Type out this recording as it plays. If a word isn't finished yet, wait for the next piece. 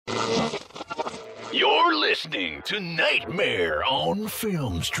You're listening to Nightmare on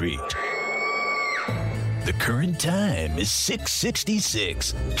Film Street. The current time is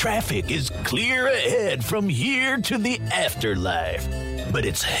 6:66. Traffic is clear ahead from here to the afterlife, but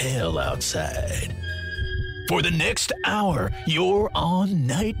it's hell outside. For the next hour, you're on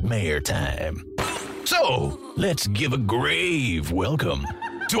Nightmare time. So, let's give a grave welcome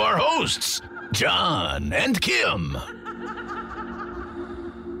to our hosts, John and Kim.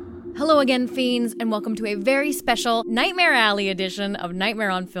 Hello again, fiends, and welcome to a very special Nightmare Alley edition of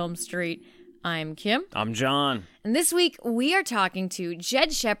Nightmare on Film Street. I'm Kim. I'm John. And this week, we are talking to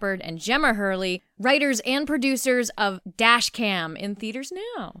Jed Shepard and Gemma Hurley, writers and producers of Dashcam, in theaters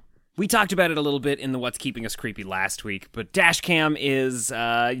now. We talked about it a little bit in the What's Keeping Us Creepy last week, but Dashcam is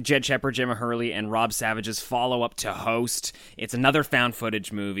Jed Shepard, Gemma Hurley, and Rob Savage's follow-up to Host. It's another found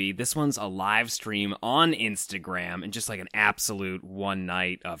footage movie. This one's a live stream on Instagram and just like an absolute one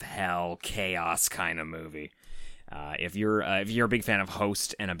night of hell, chaos kind of movie. If you're a big fan of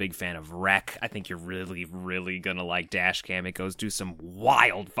Host and a big fan of Wreck, I think you're really, really gonna like Dashcam. It goes to some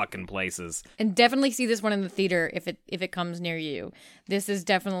wild fucking places. And definitely see this one in the theater if it comes near you. This is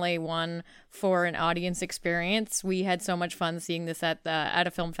definitely one for an audience experience. We had so much fun seeing this at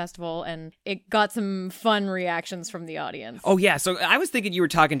a film festival, and it got some fun reactions from the audience. Oh yeah, so I was thinking you were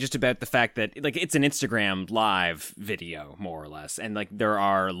talking just about the fact that like it's an Instagram live video more or less, and like there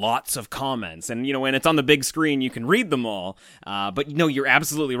are lots of comments, and you know when it's on the big screen you can read them all. But no, you're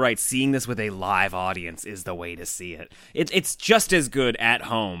absolutely right. Seeing this with a live audience is the way to see it. It's just as good at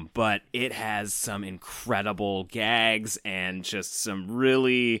home, but it has some incredible gags and just some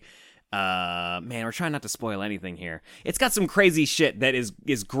really. Man, we're trying not to spoil anything here. It's got some crazy shit that is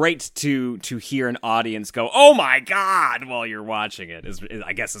great to hear an audience go, "Oh my god," while you're watching it.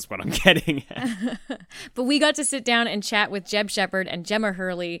 I guess is what I'm getting at. But we got to sit down and chat with Jed Shepard and Gemma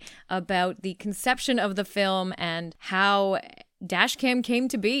Hurley about the conception of the film and how Dashcam came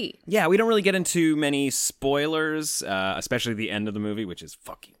to be. Yeah, we don't really get into many spoilers, especially the end of the movie, which is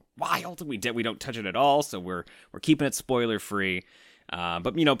fucking wild. We don't touch it at all, so we're keeping it spoiler free.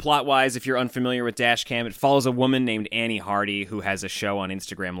 But, you know, plot-wise, if you're unfamiliar with Dashcam, it follows a woman named Annie Hardy who has a show on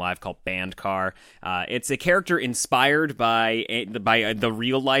Instagram Live called Bandcar. It's a character inspired by the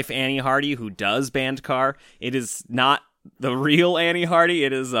real-life Annie Hardy who does Bandcar. It is not the real Annie Hardy.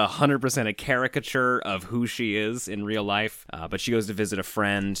 It is 100% a caricature of who she is in real life. But she goes to visit a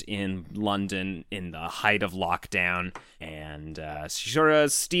friend in London in the height of lockdown, and she sort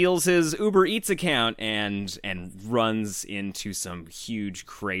of steals his Uber Eats account and runs into some huge,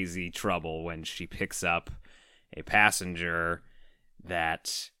 crazy trouble when she picks up a passenger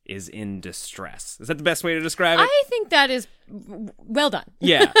that is in distress. Is that the best way to describe it? I think that is well done.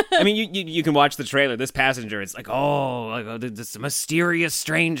 Yeah. I mean, you can watch the trailer. This passenger, it's like, this mysterious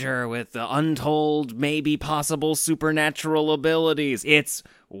stranger with untold, maybe possible supernatural abilities. It's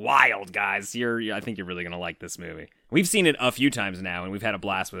wild, guys. I think you're really going to like this movie. We've seen it a few times now, and we've had a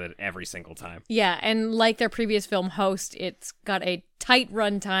blast with it every single time. Yeah, and like their previous film, Host, it's got a tight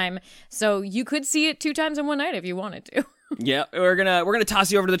run time, so you could see it 2 times in one night if you wanted to. Yeah, we're gonna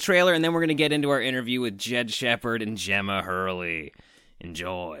toss you over to the trailer, and then we're gonna get into our interview with Jed Shepard and Gemma Hurley.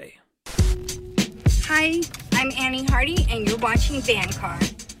 Enjoy. Hi, I'm Annie Hardy, and you're watching Bandcar.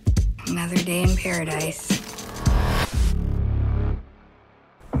 Another day in paradise.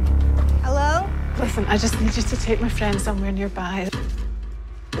 Hello? Listen, I just need you to take my friend somewhere nearby.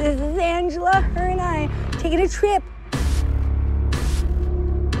 This is Angela. Her and I taking a trip.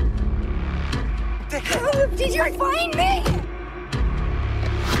 Oh, did you find me?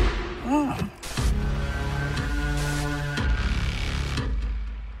 Oh.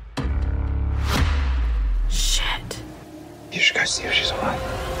 Shit. You should go see if she's alive.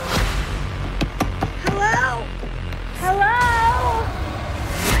 Hello? Hello?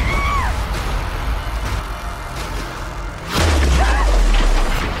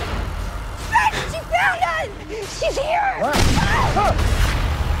 She found us! She's here! What?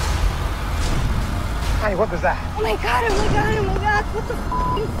 Hey, what was that? Oh my god, oh my god, oh my god, what the f***?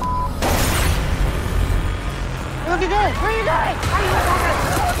 Where are you going? Where are you going?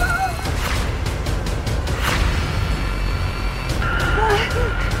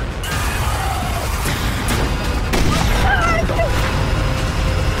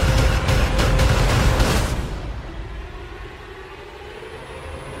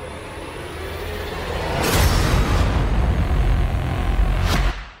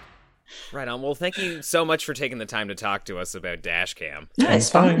 Right on. Well, thank you so much for taking the time to talk to us about Dashcam. Yeah, it's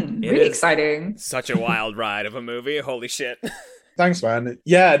fun. Really exciting. Such a wild ride of a movie. Holy shit. Thanks, man.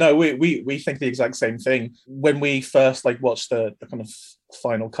 Yeah, no, we think the exact same thing. When we first watched the kind of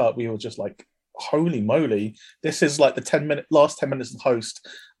final cut, we were just like, holy moly, this is like the last 10 minutes of the host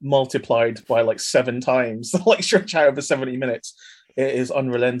multiplied by like 7 times, like stretch out over 70 minutes. It is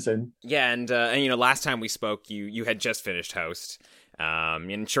unrelenting. Yeah, and last time we spoke, you had just finished Host.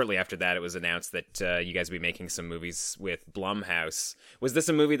 And shortly after that, it was announced that you guys would be making some movies with Blumhouse. Was this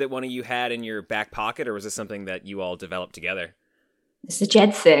a movie that one of you had in your back pocket, or was this something that you all developed together? It's a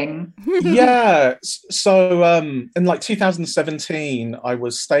Jed thing. Yeah. So in like 2017, I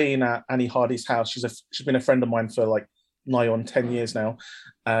was staying at Annie Hardy's house. She's been a friend of mine for like nigh on 10 years now.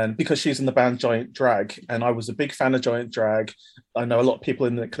 And because she's in the band Giant Drag, and I was a big fan of Giant Drag, I know a lot of people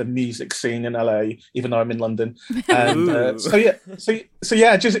in the kind of music scene in LA, even though I'm in London. And so yeah,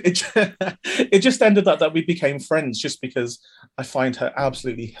 it just ended up that we became friends, just because I find her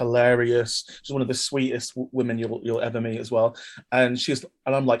absolutely hilarious. She's one of the sweetest women you'll ever meet as well. And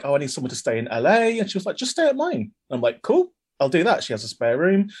I'm like, oh, I need someone to stay in LA, and she was like, just stay at mine. I'm like, cool, I'll do that. She has a spare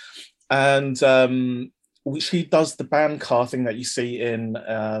room, and she does the band car thing that you see in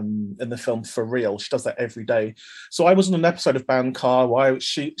the film For Real. She does that every day. So I was on an episode of Band Car where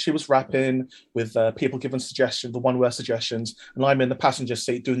she was rapping with people giving suggestions, the one-word suggestions, and I'm in the passenger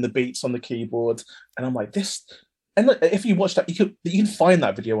seat doing the beats on the keyboard. And I'm like, this. And look, if you watch that, you can find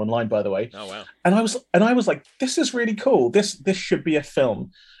that video online, by the way. Oh wow! And I was like, this is really cool. This should be a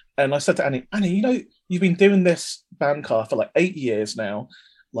film. And I said to Annie, you've been doing this Band Car for like 8 years now.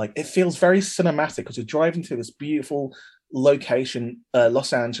 Like, it feels very cinematic because you're driving to this beautiful location,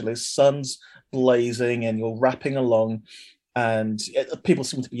 Los Angeles, sun's blazing, and you're rapping along, and people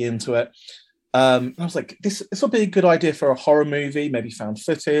seem to be into it. I was like, this will be a good idea for a horror movie, maybe found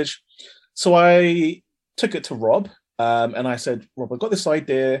footage. So I took it to Rob, and I said, Rob, I've got this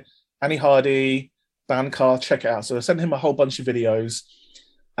idea, Annie Hardy, Band Car, check it out. So I sent him a whole bunch of videos.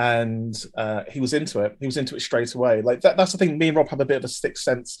 And he was into it. He was into it straight away. Like that's the thing. Me and Rob have a bit of a sixth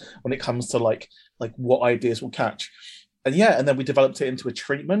sense when it comes to like what ideas will catch. And then we developed it into a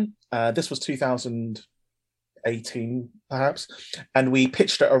treatment. This was 2018, perhaps, and we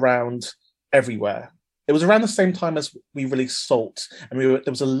pitched it around everywhere. It was around the same time as we released Salt, and there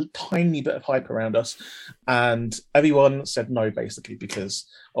was a tiny bit of hype around us, and everyone said no, basically, because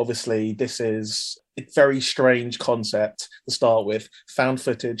obviously this is a very strange concept to start with. Found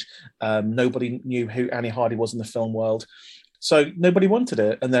footage. Nobody knew who Annie Hardy was in the film world, so nobody wanted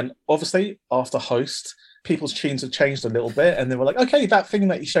it. And then obviously after Host, people's tunes have changed a little bit, and they were like, okay, that thing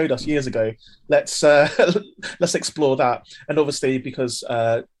that you showed us years ago, let's explore that. And obviously because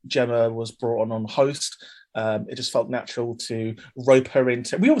Gemma was brought on Host, it just felt natural to rope her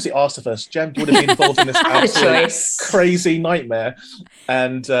into. We obviously asked her first, Gem, do you want to be involved in this absolute crazy nightmare?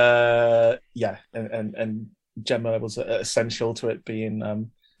 And and Gemma was essential to it being.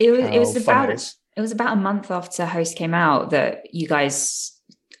 It was about a month after Host came out that you guys,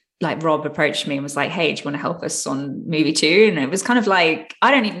 like, Rob approached me and was like, hey, do you want to help us on movie 2? And it was kind of like, I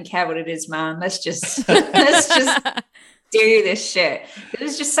don't even care what it is, man. Let's just do this shit. It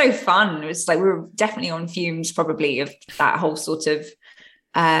was just so fun. It was like we were definitely on fumes probably of that whole sort of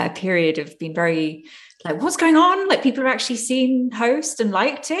period of being very like, what's going on? Like, people have actually seen Host and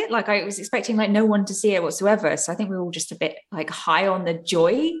liked it. Like, I was expecting like no one to see it whatsoever. So I think we were all just a bit like high on the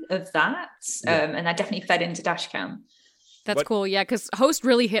joy of that. And that definitely fed into Dashcam. That's cool. Yeah, because Host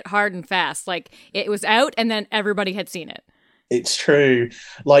really hit hard and fast. Like, it was out and then everybody had seen it. It's true.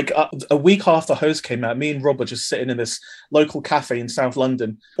 Like a week after Host came out, me and Rob were just sitting in this local cafe in South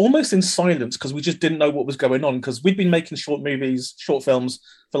London, almost in silence, because we just didn't know what was going on, because we'd been making short films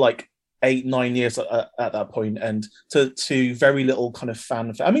for like 8-9 years at that point, and to very little kind of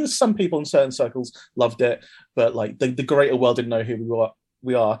fan. I mean, some people in certain circles loved it, but like the greater world didn't know who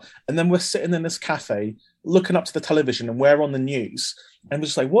we are. And then we're sitting in this cafe looking up to the television, and we're on the news, and we're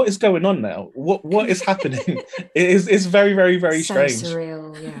just like, what is going on now? What is happening? It's very, very, very so strange.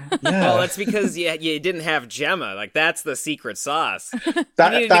 Surreal, yeah. Well, that's because you didn't have Gemma. Like, that's the secret sauce.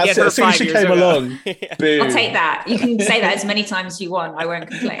 That's as soon as she came along. Boom. I'll take that. You can say that as many times as you want. I won't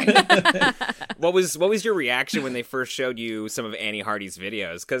complain. What was your reaction when they first showed you some of Annie Hardy's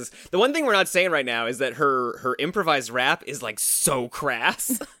videos? Because the one thing we're not saying right now is that her improvised rap is like so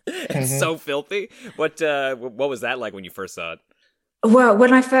crass and so filthy. What was that like when you first saw it? Well,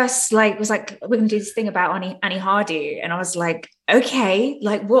 when I first was like, we're going to do this thing about Annie Hardy, and I was like, okay,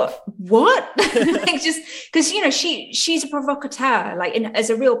 like what? Like, just because she's a provocateur, like as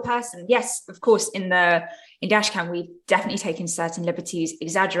a real person. Yes, of course, in Dashcam, we've definitely taken certain liberties,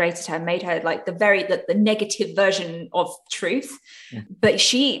 exaggerated her, made her like the negative version of truth. Yeah.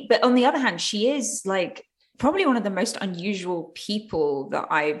 But on the other hand, she is like probably one of the most unusual people that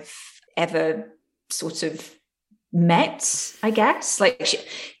I've ever sort of met, I guess, like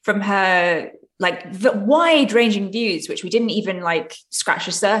from her like the wide-ranging views, which we didn't even like scratch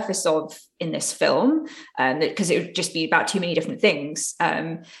the surface of in this film, because it would just be about too many different things,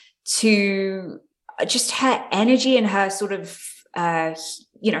 to just her energy and her sort of her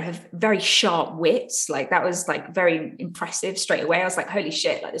very sharp wits. Like that was like very impressive straight away. I was like, holy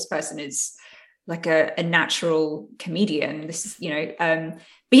shit, like this person is like a natural comedian. This is,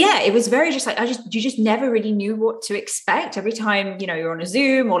 but yeah, it was very just like, you just never really knew what to expect every time, you're on a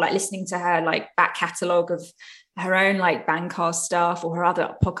Zoom or like listening to her like back catalogue of her own like Bandcast stuff or her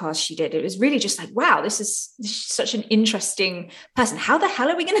other podcasts she did. It was really just like, wow, this is such an interesting person. How the hell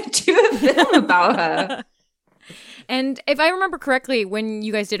are we going to do a film about her? And if I remember correctly, when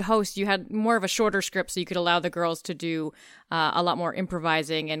you guys did Host, you had more of a shorter script so you could allow the girls to do a lot more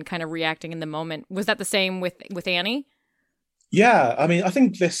improvising and kind of reacting in the moment. Was that the same with Annie? Yeah, I mean, I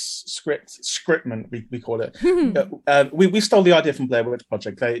think this scriptment we call it. We stole the idea from Blair Witch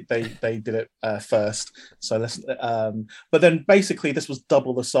Project. They did it first. So let's. But then basically this was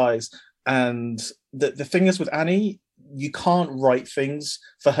double the size. And the thing is with Annie, you can't write things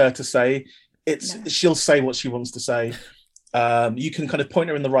for her to say. She'll say what she wants to say. You can kind of point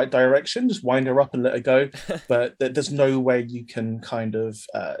her in the right direction, just wind her up and let her go. But there's no way you can kind of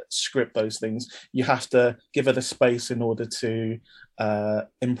script those things. You have to give her the space in order to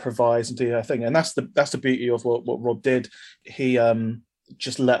improvise and do her thing. And that's the beauty of what Rob did. He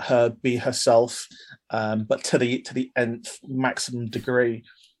just let her be herself, but to the nth maximum degree.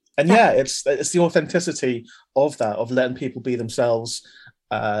 And yeah, it's the authenticity of that, of letting people be themselves,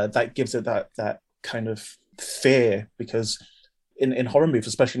 that gives it that kind of fear, because in horror movies,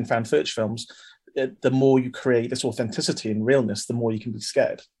 especially in fan footage films, the more you create this authenticity and realness, the more you can be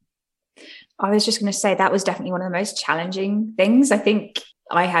scared. I was just going to say that was definitely one of the most challenging things. I think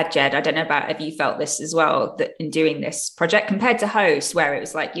I had, Jed, I don't know about if you felt this as well, that in doing this project compared to Host, where it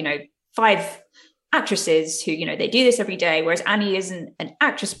was like, 5 actresses who, they do this every day, whereas Annie isn't an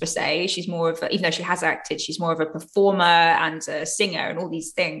actress per se. She's more of even though she has acted, she's more of a performer and a singer and all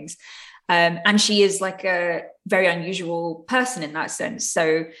these things. And she is like a very unusual person in that sense.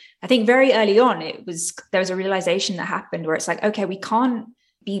 So I think very early on, there was a realization that happened where it's like, okay, we can't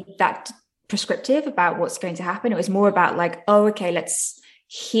be that prescriptive about what's going to happen. It was more about like, oh, okay, let's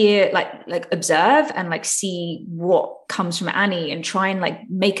hear, like observe and like see what comes from Annie and try and like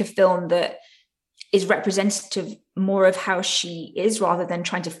make a film that is representative more of how she is rather than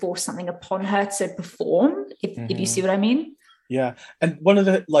trying to force something upon her to perform, if you see what I mean. Yeah, and one of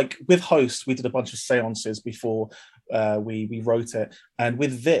the, like with Host, we did a bunch of seances before we wrote it, and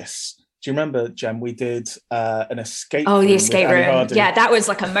with this, do you remember, Jem? We did an escape. Oh, the escape room. Yeah, that was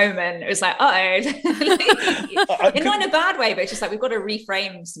like a moment. It was like, not in a bad way, but it's just like we've got to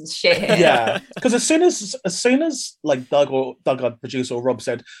reframe some shit here. Yeah, because as soon as like Doug, our producer, or Rob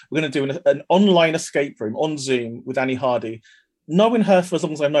said we're going to do an online escape room on Zoom with Annie Hardy. Knowing her for as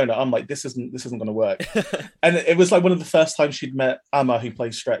long as I've known her, I'm like, this isn't going to work. And it was like one of the first times she'd met Amma, who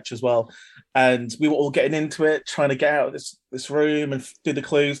plays Stretch as well. And we were all getting into it, trying to get out of this room and do the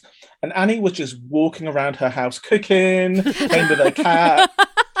clues. And Annie was just walking around her house, cooking, playing with her cat.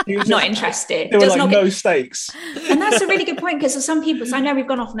 Not interested. There were like no stakes. And that's a really good point, because some people, so I know we've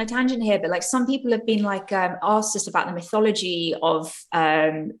gone off on a tangent here, but like some people have been like asked us about the mythology of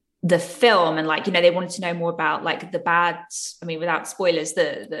the film, and like, they wanted to know more about like the bad, I mean, without spoilers,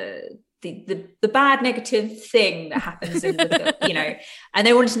 the bad negative thing that happens in the and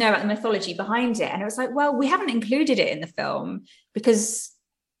they wanted to know about the mythology behind it. And it was like, well, we haven't included it in the film because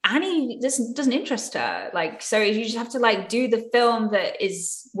Annie doesn't interest her. Like, so you just have to like do the film that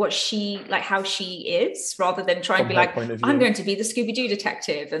is what she, like how she is, rather than try and be like, I'm going to be the Scooby-Doo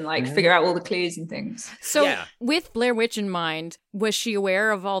detective and like figure out all the clues and things. So with Blair Witch in mind, was she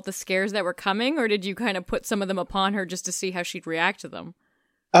aware of all the scares that were coming, or did you kind of put some of them upon her just to see how she'd react to them?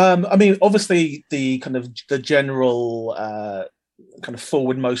 I mean, obviously the general kind of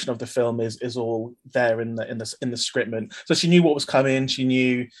forward motion of the film is all there in the scriptment. So she knew what was coming. She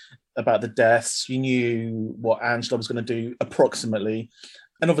knew about the deaths. She knew what Angela was going to do approximately.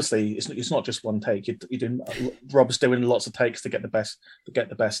 And obviously, it's not just one take. Rob's doing lots of takes to get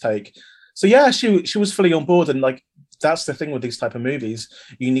the best take. So yeah, she was fully on board. And like that's the thing with these type of movies.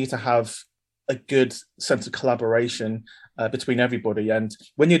 You need to have a good sense of collaboration between everybody. And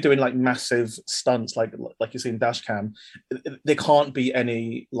when you're doing like massive stunts, like you see in Dashcam, there can't be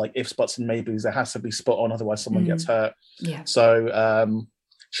any like ifs, buts, and maybes. There has to be spot on, otherwise someone gets hurt. Yeah. So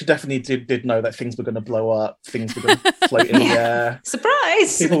she definitely did know that things were going to blow up, things were going to float in the air.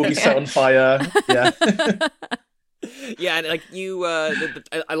 Surprise! People will be set on fire. Yeah. Yeah, and like you,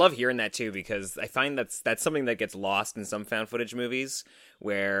 I love hearing that too, because I find that's something that gets lost in some found footage movies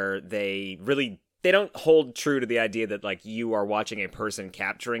where they don't hold true to the idea that like you are watching a person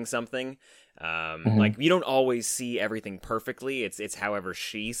capturing something. Like you don't always see everything perfectly. It's however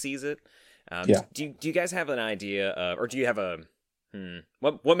she sees it. Do you guys have an idea of, or do you have a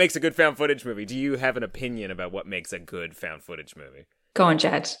what makes a good found footage movie? Do you have an opinion about what makes a good found footage movie? Go on,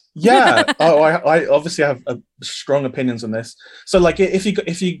 Jed. Yeah. I obviously have strong opinions on this. So like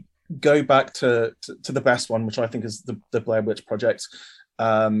if you go back to the best one, which I think is the Blair Witch Project.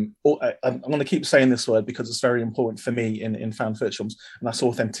 I'm going to keep saying this word because it's very important for me in found footage films, and that's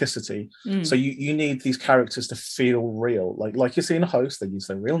authenticity. So you need these characters to feel real, like you see in Host. They use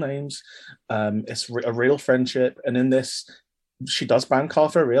their real names. It's a real friendship, and in this, she does band car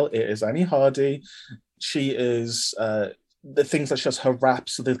for real. It is Annie Hardy. She is the things that she does, her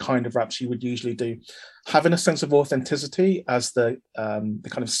raps, the kind of rap she would usually do, having a sense of authenticity as the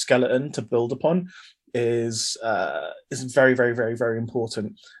kind of skeleton to build upon is very, very, very, very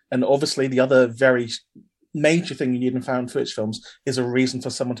important. And obviously the other very major thing you need in found footage films is a reason for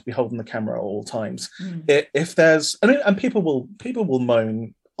someone to be holding the camera at all times. If there's, and people will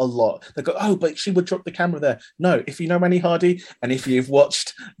moan a lot. They go, oh, but she would drop the camera there. No, if you know Annie Hardy and if you've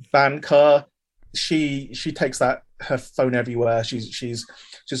watched Band Car, she takes her phone everywhere. She's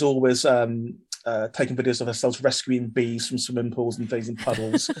always taking videos of herself rescuing bees from swimming pools and things in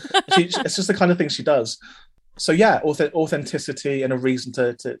puddles. It's just the kind of thing she does. So yeah, authenticity and a reason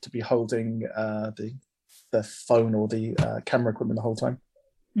to be holding the phone or the camera equipment the whole time.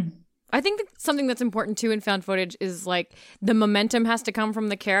 I think that something that's important too in found footage is like the momentum has to come from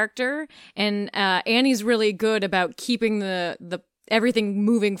the character, and Annie's really good about keeping the everything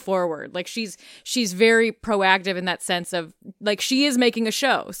moving forward. Like she's very proactive in that sense of like she is making a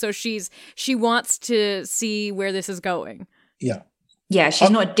show, so she wants to see where this is going. Yeah, she's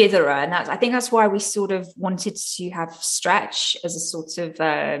not a ditherer, and I think that's why we sort of wanted to have Stretch as a sort of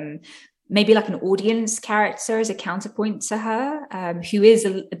maybe like an audience character as a counterpoint to her, who is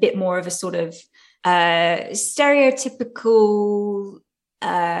a bit more of a sort of stereotypical,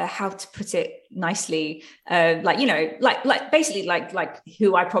 how to put it nicely, like, you know, like basically like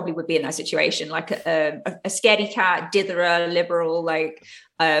who I probably would be in that situation, like a scaredy cat, ditherer, liberal, like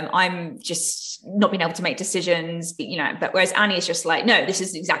I'm just not being able to make decisions, you know. But whereas Annie is just like, no, this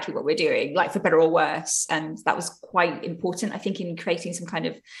is exactly what we're doing, like for better or worse. And that was quite important, I think, in creating some kind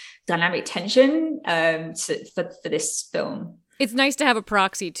of dynamic tension for this film. It's nice to have a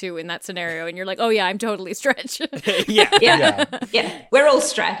proxy too in that scenario, and you're like, oh yeah, I'm totally Stretch. yeah, we're all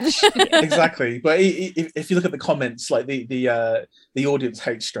Stretch. Exactly. But if you look at the comments, like the audience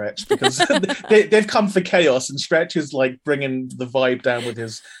hates Stretch because they've come for chaos, and Stretch is like bringing the vibe down with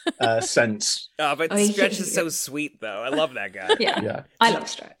his sense. Oh, but Stretch is so sweet, though. I love that guy. Yeah. I love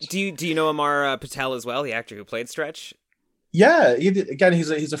Stretch. Do you know Amar Patel as well, the actor who played Stretch? Yeah, again,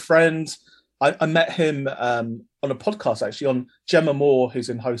 he's a friend. I met him on a podcast, actually, on Gemma Moore, who's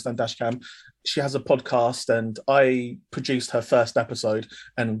in Host and Dashcam. She has a podcast, and I produced her first episode,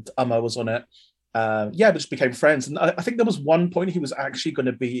 and Amma was on it. We just became friends. And I think there was one point he was actually going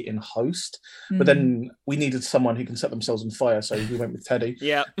to be in Host, but then we needed someone who can set themselves on fire, so we went with Teddy.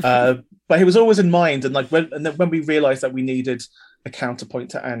 But he was always in mind, and then when we realised that we needed a counterpoint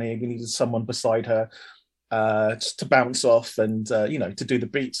to Annie, we needed someone beside her just to bounce off and to do the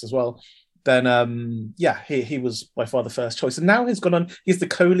beats as well. Then he was by far the first choice, and now he's the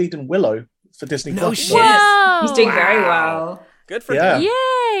co-lead in Willow for Disney Plus. Shit. He's doing very well. Good for him.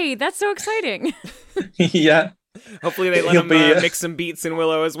 Yay, that's so exciting. Yeah, hopefully they let him mix some beats in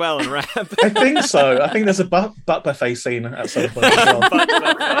Willow as well and rap. I think so. I think there's a butt buffet scene at some point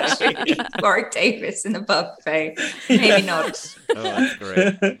as well. Warwick Davis in the buffet. Maybe not. Oh, that's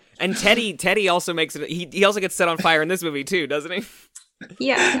great. And Teddy also makes it. He also gets set on fire in this movie too, doesn't he?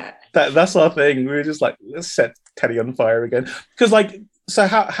 Yeah, that's our thing. We were just like, let's set Teddy on fire again, because so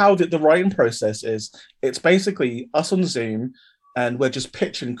how did the writing process is? It's basically us on Zoom, and we're just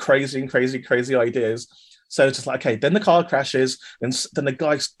pitching crazy ideas. So it's just like, okay, then the car crashes, then the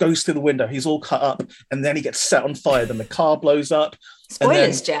guy goes through the window, he's all cut up, and then he gets set on fire. Then the car blows up.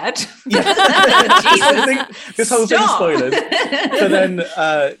 Spoilers, Jed. This whole thing is spoilers. So then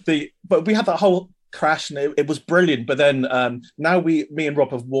but we had that whole crash, and it was brilliant. But then now me and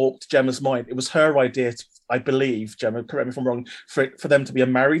Rob have warped Gemma's mind. It was her idea, I believe, Gemma, correct me if I'm wrong, for them to be a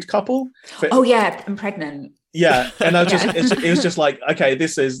married couple. I'm pregnant. Yeah, and I just it was just like, okay,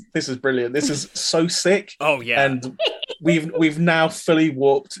 this is brilliant. This is so sick. Oh yeah, and we've now fully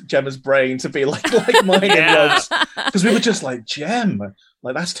warped Gemma's brain to be like mine and Rob's, because we were just like, Gem,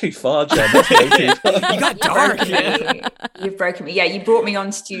 like that's too far, Gem. That's way too far. You got dark. You've broken me. Yeah, you brought me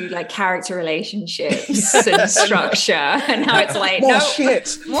on to do like character relationships and structure, and now it's like more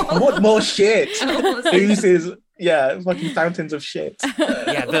shit. I want more shit. Oozes. Yeah, fucking fountains of shit.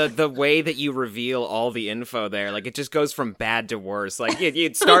 Yeah, the way that you reveal all the info there, like it just goes from bad to worse. Like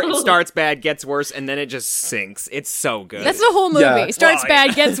it starts bad, gets worse, and then it just sinks. It's so good. That's the whole movie. Yeah. Starts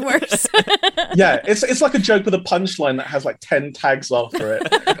bad, gets worse. Yeah, it's like a joke with a punchline that has like 10 tags after it.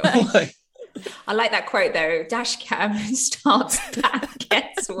 Like, I like that quote though. Dash cam starts bad,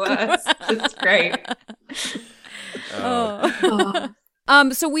 gets worse. It's great.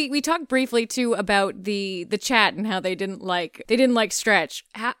 So we talked briefly too about the chat and how they didn't like Stretch.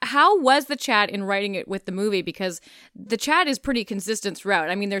 How was the chat in writing it with the movie? Because the chat is pretty consistent throughout.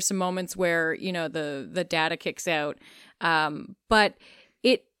 I mean, there's some moments where, you know, the data kicks out, but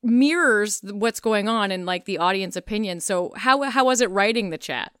it mirrors what's going on in like the audience opinion. So how was it writing the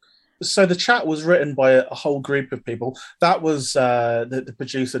chat? So the chat was written by a whole group of people. That was the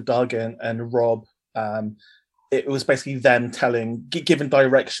producer Doug and Rob. It was basically them giving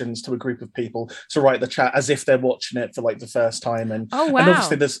directions to a group of people to write the chat as if they're watching it for like the first time. And oh wow, and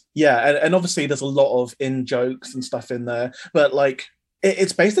obviously and obviously there's a lot of in jokes and stuff in there. But like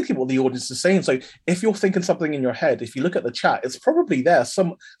it's basically what the audience is saying. So if you're thinking something in your head, if you look at the chat, it's probably there.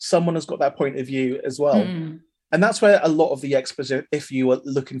 Someone has got that point of view as well. Mm. And that's where a lot of the exposition, if you are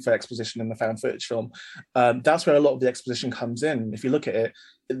looking for exposition in the found footage film, that's where a lot of the exposition comes in. If you look at it,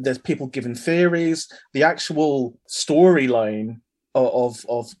 there's people giving theories. The actual storyline of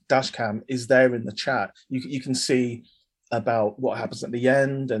Dashcam is there in the chat. You can see about what happens at the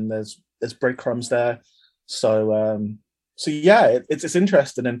end, and there's breadcrumbs there. So yeah, it's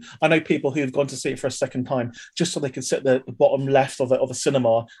interesting, and I know people who've gone to see it for a second time just so they can sit at the bottom left of a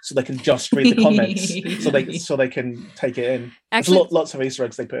cinema, so they can just read the comments, so they can take it in. Actually, there's lots of Easter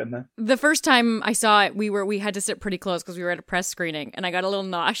eggs they put in there. The first time I saw it, we had to sit pretty close because we were at a press screening, and I got a little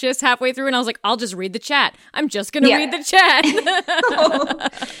nauseous halfway through, and I was like, I'll just read the chat. I'm just gonna read the chat.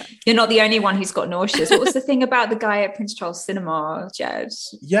 You're not the only one who's got nauseous. What was the thing about the guy at Prince Charles Cinema, Jed?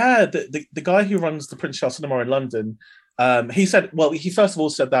 Yeah, the guy who runs the Prince Charles Cinema in London. He first of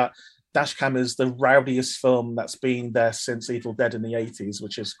all said that Dashcam is the rowdiest film that's been there since Evil Dead in the 80s,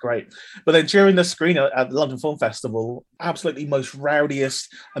 which is great. But then during the screening at the London Film Festival, absolutely most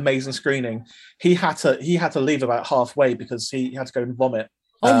rowdiest, amazing screening, he had to leave about halfway because he had to go and vomit.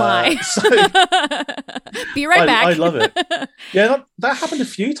 Oh my! Be right back. I love it. Yeah, that happened a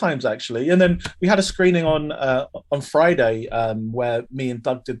few times actually. And then we had a screening on Friday where me and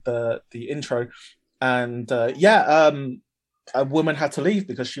Doug did the intro. And a woman had to leave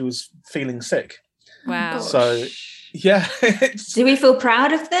because she was feeling sick. Wow. So, yeah. Do we feel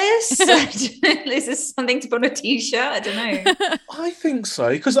proud of this? Is this something to put on a t-shirt? I don't know. I think so.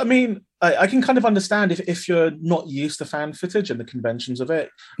 Because, I mean, I can kind of understand if you're not used to fan footage and the conventions of it,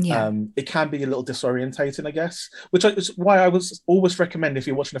 it can be a little disorientating, I guess, which is why I was always recommend if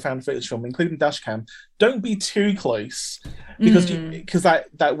you're watching a fan footage film, including Dashcam, don't be too close because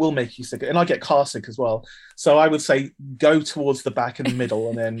that will make you sick. And I get car sick as well. So I would say go towards the back and the middle,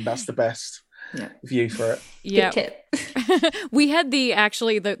 and then that's the best view for it. Yeah. Good tip. We had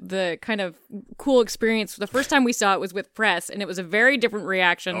the kind of cool experience. The first time we saw it was with press, and it was a very different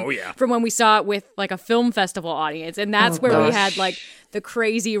reaction from when we saw it with like a film festival audience. And that's where we had like the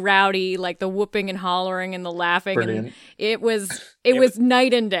crazy rowdy, like the whooping and hollering and the laughing. Brilliant. And it was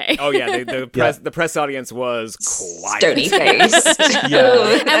night and day. Oh yeah, the press audience was quiet. Stony faced.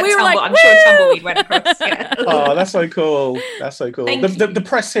 And we were like, I'm sure Tumbleweed went across. Yeah. Oh, that's so cool. That's so cool. The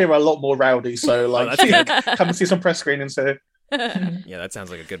press here are a lot more rowdy, so like come and see some press screenings here. Yeah, that sounds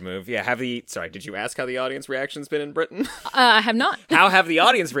like a good move. Yeah, did you ask how the audience reaction's been in Britain? I have not. How have the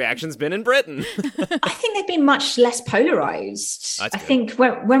audience reactions been in Britain? I think they've been much less polarized. That's I good. think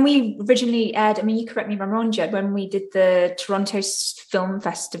when we originally aired, I mean, you correct me if I'm wrong, Jed, when we did the Toronto Film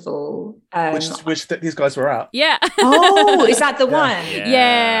Festival. Which these guys were at. Yeah. Oh, is that the one?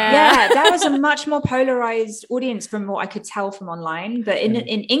 Yeah. That was a much more polarized audience from what I could tell from online. But in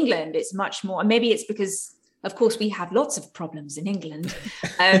England, it's much more, maybe it's because, of course, we have lots of problems in England,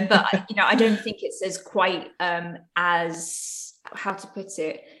 but I don't think it's as quite as, how to put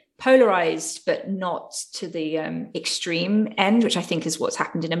it, polarized, but not to the extreme end, which I think is what's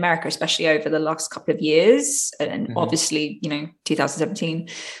happened in America, especially over the last couple of years, and obviously 2017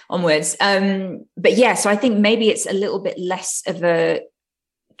 onwards. But yeah, so I think maybe it's a little bit less of a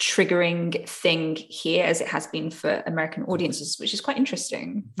triggering thing here as it has been for American audiences, which is quite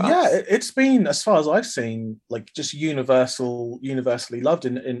interesting. Yeah, it's been, as far as I've seen, like just universally loved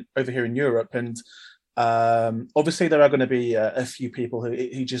in over here in Europe. And obviously there are going to be a few people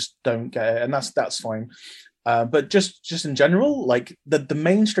who just don't get it, and that's fine. But just in general, like the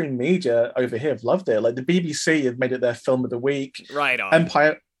mainstream media over here have loved it. Like the BBC have made it their film of the week. Right on.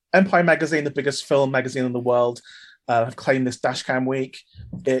 Empire magazine, the biggest film magazine in the world, have claimed this Dashcam week.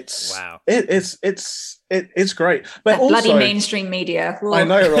 It's great. But that also, bloody mainstream media. Whoa. I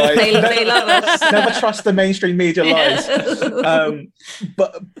know, right? they love us. Never trust the mainstream media lies.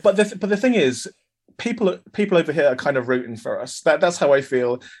 But the thing is, people over here are kind of rooting for us. That's how I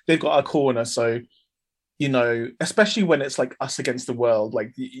feel. They've got our corner. So, you know, especially when it's like us against the world,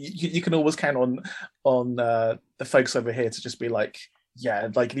 like you can always count on the folks over here to just be like, yeah,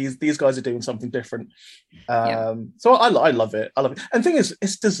 like these guys are doing something different. So I love it. And the thing is,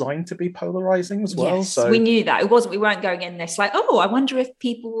 it's designed to be polarizing as well. Yes, so we knew that. We weren't going in this like, oh, I wonder if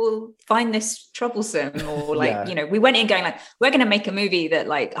people will find this troublesome, or like, you know, we went in going like, we're going to make a movie that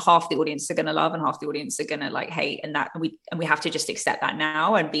like half the audience are going to love and half the audience are going to like hate, and we have to just accept that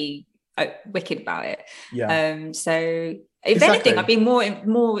now and be wicked about it. So if anything, I've been more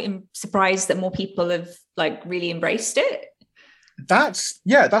surprised that more people have like really embraced it. That's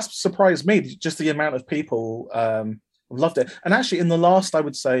surprised me, just the amount of people loved it. And actually in the last, I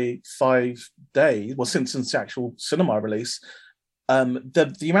would say 5 days, well, since the actual cinema release,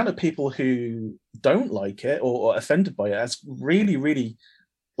 the amount of people who don't like it or offended by it has really, really,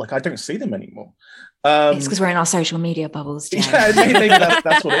 like, I don't see them anymore. It's because we're in our social media bubbles. Jen. Yeah, maybe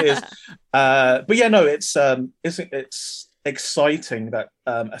that's what it is. But yeah, no, it's exciting that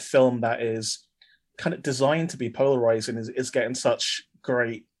a film that is kind of designed to be polarizing is getting such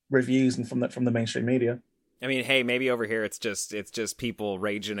great reviews and from the mainstream media. I mean, hey, maybe over here it's just people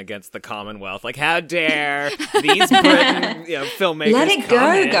raging against the Commonwealth. Like, how dare these Britain filmmakers? Let it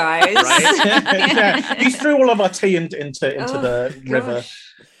go, guys. Right? Yeah, you threw all of our tea into the river.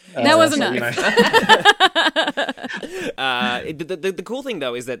 That wasn't enough. The cool thing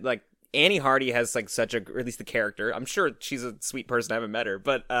though is that like Annie Hardy has like such a, or at least the character, I'm sure she's a sweet person, I haven't met her,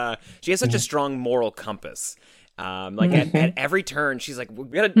 but she has such a strong moral compass. At every turn, she's like, we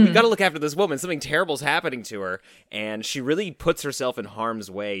gotta look after this woman. Something terrible's happening to her, and she really puts herself in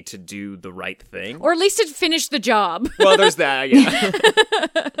harm's way to do the right thing, or at least to finish the job. Well, there's that, yeah.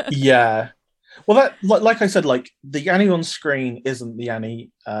 Yeah. Well, that like I said, like the Annie on screen isn't the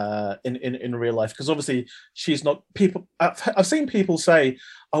Annie in real life, because obviously she's not. People, I've seen people say,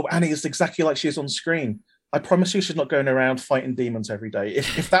 "Oh, Annie is exactly like she is on screen." I promise you, she's not going around fighting demons every day.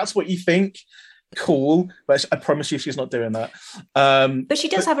 If that's what you think, cool. But I promise you, she's not doing that. But she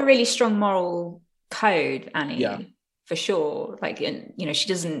does have a really strong moral code, Annie, for sure. Like, she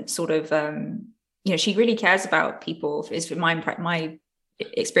doesn't sort of, she really cares about people. Is my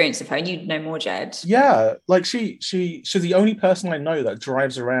experience of her, and you'd know more, Jed. Yeah, like she's the only person I know that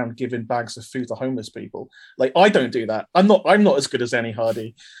drives around giving bags of food to homeless people. Like, I don't do that. I'm not as good as Annie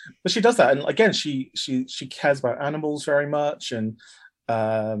Hardy, but she does that. And again, she cares about animals very much, and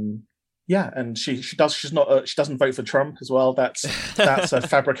and she doesn't vote for Trump as well. That's a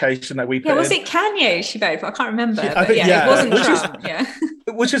fabrication that we put was in. it Kanye she voted for? I can't remember. It wasn't Trump.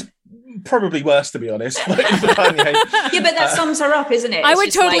 Which is probably worse, to be honest. Yeah, but that sums her up, isn't it? I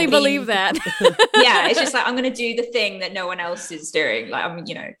would totally believe that. Yeah, it's just like, I'm going to do the thing that no one else is doing. Like, I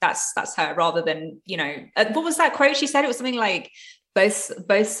mean, that's her, rather than, what was that quote she said? It was something like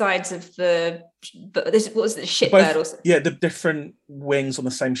both sides of what was it, shitbird or something? Yeah, the different wings on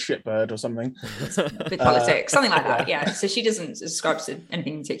the same shitbird or something. With politics, something like that. Yeah. So she doesn't subscribe to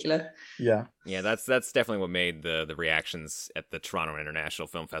anything in particular. Yeah. Yeah, that's definitely what made the reactions at the Toronto International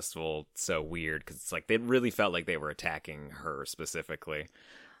Film Festival so weird, because it's like they really felt like they were attacking her specifically.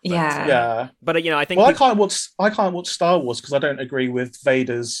 But, but I think. Well, I can't watch Star Wars because I don't agree with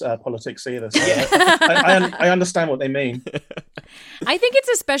Vader's politics either. So I understand what they mean. I think it's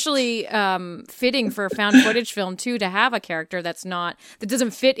especially fitting for a found footage film too, to have a character that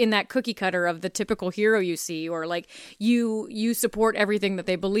doesn't fit in that cookie cutter of the typical hero you see, or like you support everything that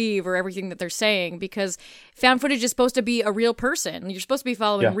they believe or everything that they're saying, because found footage is supposed to be a real person. You're supposed to be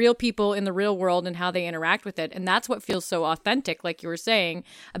following real people in the real world and how they interact with it, and that's what feels so authentic, like you were saying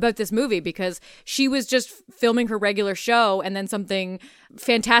about this movie, because she was just filming her regular show and then something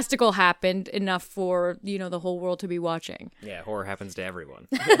fantastical happened enough for the whole world to be watching. Yeah, horror happens to everyone.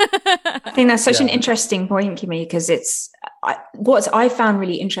 I think that's such an interesting point, Kimmy, because it's what I found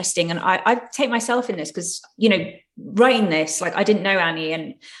really interesting, and I take myself in this, because writing this, like, I didn't know Annie,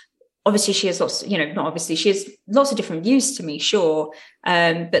 and obviously she has lots, not obviously, she has lots of different views to me, sure.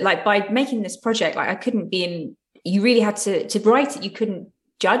 But like by making this project, like I couldn't be in, you really had to write it. You couldn't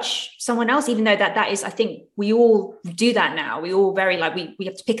judge someone else, even though that is, I think we all do that now. We all very like, we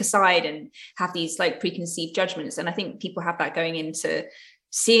have to pick a side and have these like preconceived judgments. And I think people have that going into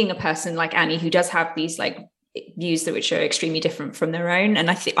seeing a person like Annie, who does have these like views which are extremely different from their own. And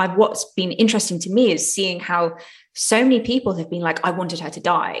I think what's been interesting to me is seeing how so many people have been like, I wanted her to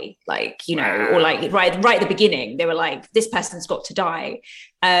die, like, or like right at the beginning, they were like, this person's got to die.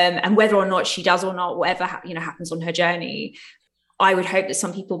 And whether or not she does or not, whatever happens on her journey, I would hope that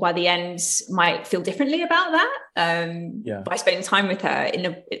some people by the end might feel differently about that. By spending time with her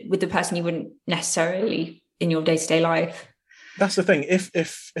with the person you wouldn't necessarily in your day-to-day life. That's the thing. If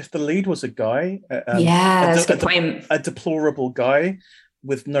the lead was a guy, that's a good point. A deplorable guy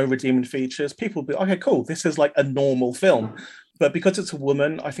with no redeeming features, people would be, okay, cool, this is like a normal film. But because it's a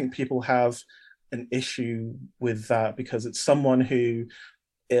woman, I think people have an issue with that, because it's someone who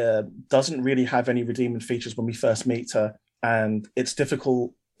doesn't really have any redeeming features when we first meet her, and it's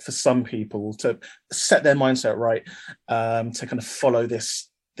difficult for some people to set their mindset right, to kind of follow this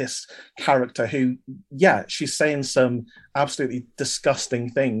character who, she's saying some absolutely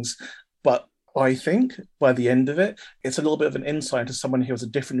disgusting things, but I think by the end of it, it's a little bit of an insight to someone who has a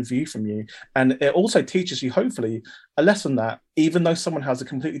different view from you. And it also teaches you, hopefully, a lesson that even though someone has a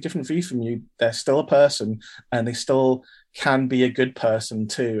completely different view from you, they're still a person, and they still can be a good person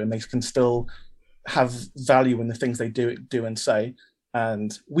too, and they can still have value in the things they do and say.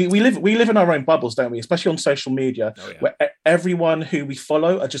 And we live in our own bubbles, don't we? Especially on social media, where everyone who we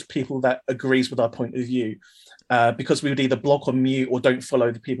follow are just people that agrees with our point of view, because we would either block or mute or don't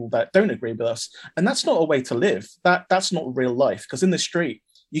follow the people that don't agree with us. And that's not a way to live. That's not real life, because in the street,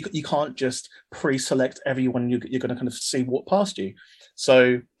 you can't just pre-select everyone you're going to kind of see walk past you.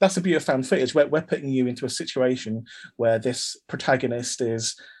 So that's the beauty of found footage. We're putting you into a situation where this protagonist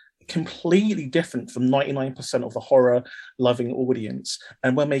is completely different from 99% of the horror loving audience,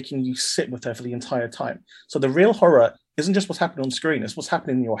 and we're making you sit with her for the entire time. So the real horror isn't just what's happening on screen, it's what's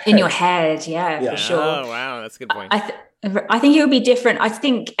happening in your head. For sure. Oh wow, that's a good point. I think it would be different. I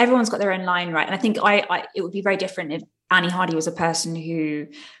think everyone's got their own line, right? And I think it would be very different if Annie Hardy was a person who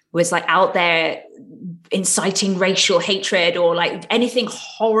was like out there inciting racial hatred or like anything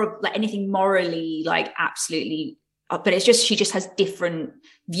horrible, like anything morally like absolutely, but it's just, she just has different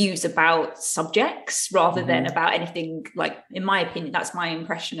views about subjects rather than about anything, like, in my opinion, that's my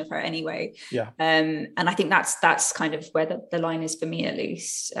impression of her anyway. And I think that's kind of where the line is for me, at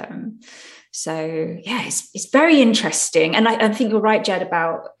least. So yeah, it's very interesting. And I think you're right, Jed,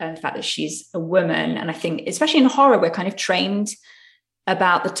 about the fact that she's a woman. And I think, especially in horror, we're kind of trained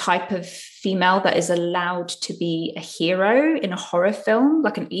about the type of female that is allowed to be a hero in a horror film.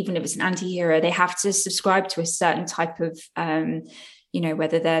 Like, even if it's an anti-hero, they have to subscribe to a certain type of,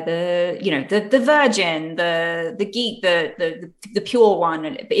 whether they're the virgin, the geek, the pure one.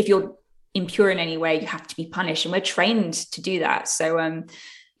 But if you're impure in any way, you have to be punished. And we're trained to do that. So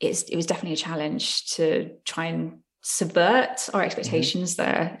it was definitely a challenge to try and subvert our expectations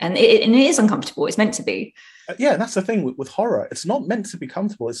there. And it is uncomfortable. It's meant to be. And that's the thing with horror. It's not meant to be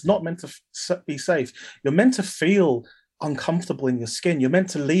comfortable. It's not meant to be safe. You're meant to feel uncomfortable in your skin. You're meant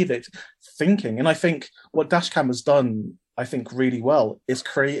to leave it thinking. And I think what Dashcam has done, I think, really well, is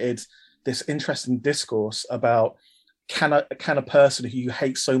created this interesting discourse about can a person who you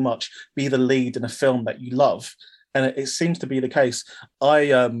hate so much be the lead in a film that you love? And it seems to be the case.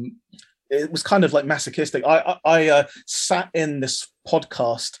 It was kind of like masochistic. I sat in this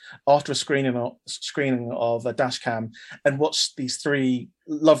podcast after a screening of Dashcam and watched these three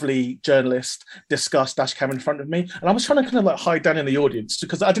lovely journalists discuss Dashcam in front of me, and I was trying to kind of like hide down in the audience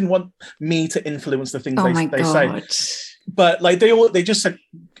because I didn't want me to influence the things they say. But like they just said,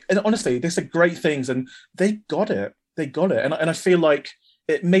 and honestly, they said great things, and they got it, and I feel like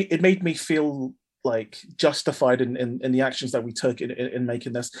it made me feel like justified in the actions that we took in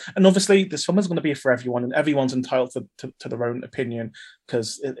making this. And obviously this film is going to be for everyone, and everyone's entitled to their own opinion,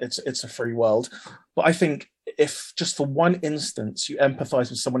 because it's a free world. But I think if just for one instance you empathize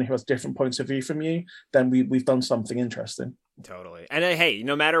with someone who has different points of view from you, then we've done something interesting. Totally. And hey,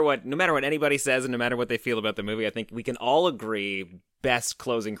 no matter what anybody says, and no matter what they feel about the movie, I think we can all agree best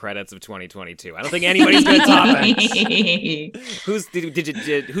closing credits of 2022. I don't think anybody's going to top it.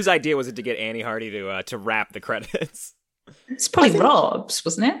 Whose idea was it to get Annie Hardy to wrap the credits? It's probably Rob's,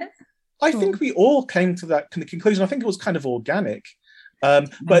 wasn't it? I think we all came to that kind of conclusion. I think it was kind of organic,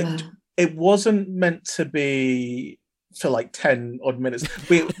 but it wasn't meant to be for like 10 odd minutes.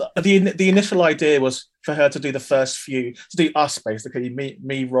 The initial idea was for her to do the first few, to do us basically,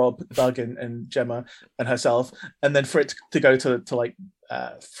 me, Rob, Doug, and Gemma and herself, and then for it to go to like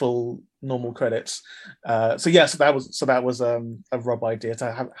full normal credits. So that was a Rob idea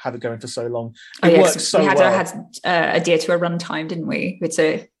to have it going for so long. It worked so well. We had a idea to a runtime, didn't we? It's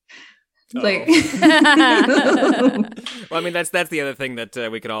a like. Well, I mean, that's the other thing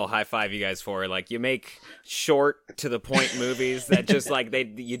that we could all high five you guys for. Like, you make short to the point movies that just like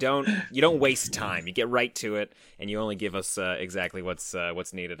you don't waste time. You get right to it, and you only give us exactly what's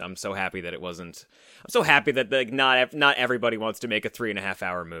needed. I'm so happy that it wasn't. I'm so happy that not everybody wants to make a 3.5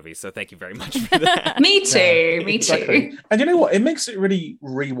 hour movie. So thank you very much for that. Me too. Yeah, me exactly. too. And you know what? It makes it really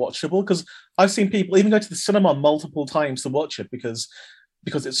rewatchable, because I've seen people even go to the cinema multiple times to watch it because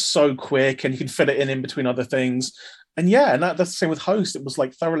it's so quick and you can fit it in between other things. And yeah, and that's the same with Host. It was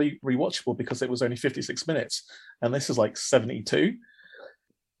like thoroughly rewatchable because it was only 56 minutes, and this is like 72.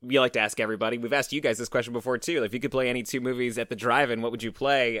 We like to ask everybody. We've asked you guys this question before too. Like, if you could play any two movies at the drive-in, what would you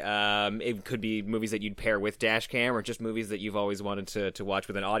play? It could be movies that you'd pair with Dashcam, or just movies that you've always wanted to watch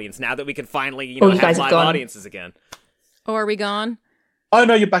with an audience. Now that we can finally, have live audiences again. Oh, are we gone? Oh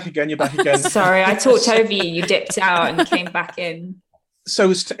no, you're back again. Sorry, I talked over you. You dipped out and came back in.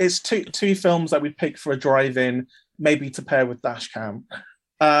 So it's two films that we picked for a drive-in, maybe to pair with Dashcam.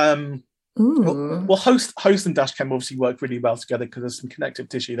 Well, Host and Dashcam obviously work really well together because there's some connective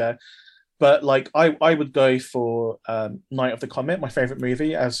tissue there. But like, I would go for Night of the Comet, my favorite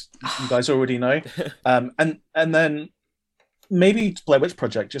movie, as you guys already know, and then maybe Blair Witch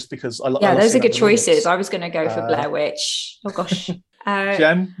Project, just because I love. Yeah, those are good choices. I was going to go for Blair Witch. Oh gosh.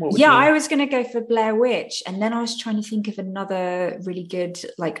 Jem, what would you? I was going to go for Blair Witch, and then I was trying to think of another really good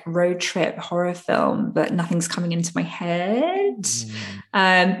like road trip horror film, but nothing's coming into my head.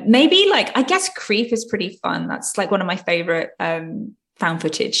 Maybe like, I guess Creep is pretty fun. That's like one of my favorite found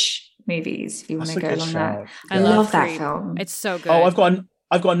footage movies, if you want to go along that. I love that film. It's so good. Oh, I've got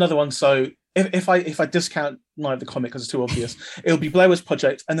another one. So if I discount Night of the Comet because it's too obvious, it'll be Blair Witch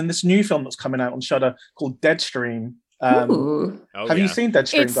Project, and then this new film that's coming out on Shudder called Deadstream. Have you seen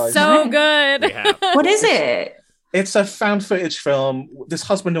Deadstream, guys? It's so good. What is it? It's a found footage film. This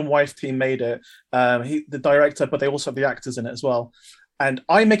husband and wife team made it. The director, but they also have the actors in it as well. And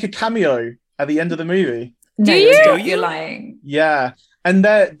I make a cameo at the end of the movie. Do you? You're lying. Yeah, and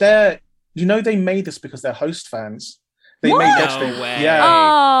they're they made this because they're Host fans. They made Deadstream. No way. Yeah.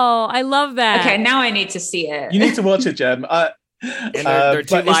 Oh, I love that. Okay, now I need to see it. You need to watch it, Jem. And they're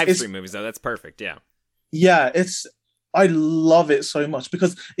two live stream movies, though. That's perfect. Yeah. Yeah, I love it so much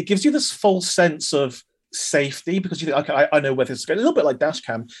because it gives you this false sense of safety, because you think, okay, I know where this is going. A little bit like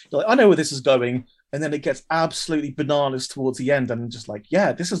Dashcam. You're like, I know where this is going. And then it gets absolutely bananas towards the end. And I'm just like,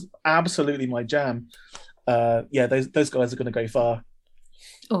 yeah, this is absolutely my jam. Those guys are going to go far.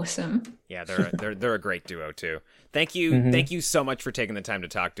 Awesome. Yeah, they're a great duo too. Thank you. Thank you so much for taking the time to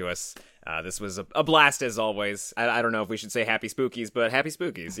talk to us. This was a blast as always. I don't know if we should say happy spookies, but happy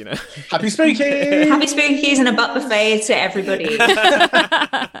spookies, Happy spookies! Happy spookies and a butt buffet to everybody.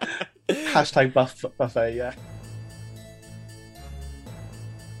 Hashtag buffet, yeah.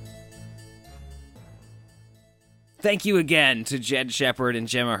 Thank you again to Jed Shepard and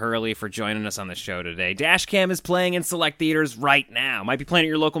Gemma Hurley for joining us on the show today. Dashcam is playing in select theaters right now. Might be playing at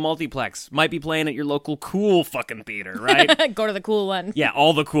your local multiplex. Might be playing at your local cool fucking theater, right? Go to the cool one. Yeah,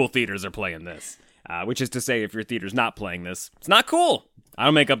 all the cool theaters are playing this. Which is to say, if your theater's not playing this, it's not cool. I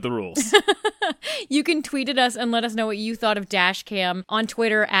don't make up the rules. You can tweet at us and let us know what you thought of Dashcam on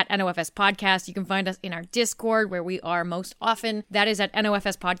Twitter at NOFS Podcast. You can find us in our Discord, where we are most often. That is at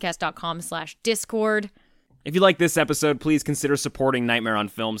nofspodcast.com/Discord. If you like this episode, please consider supporting Nightmare on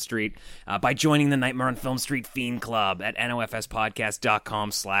Film Street by joining the Nightmare on Film Street Fiend Club at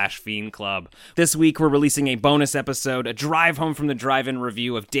nofspodcast.com/Fiend Club. This week, we're releasing a bonus episode, a drive home from the drive-in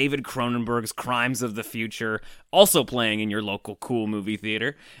review of David Cronenberg's Crimes of the Future, also playing in your local cool movie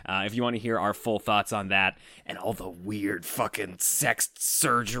theater. If you want to hear our full thoughts on that and all the weird fucking sex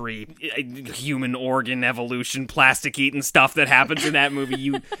surgery, human organ evolution, plastic-eating stuff that happens in that movie,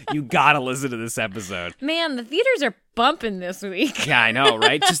 you gotta listen to this episode. Man, the theaters are bumping this week. Yeah, I know,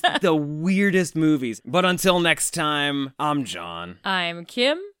 right? Just the weirdest movies. But until next time, I'm John. I'm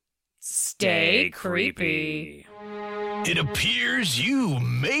Kim. Stay creepy. It appears you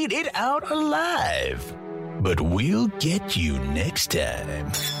made it out alive, but we'll get you next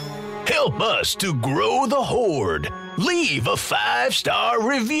time. Help us to grow the horde. Leave a 5-star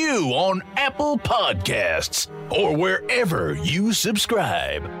review on Apple Podcasts or wherever you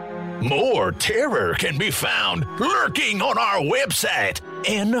subscribe. More terror can be found lurking on our website,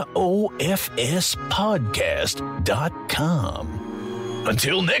 nofspodcast.com.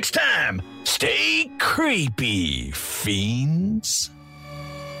 Until next time, stay creepy, fiends.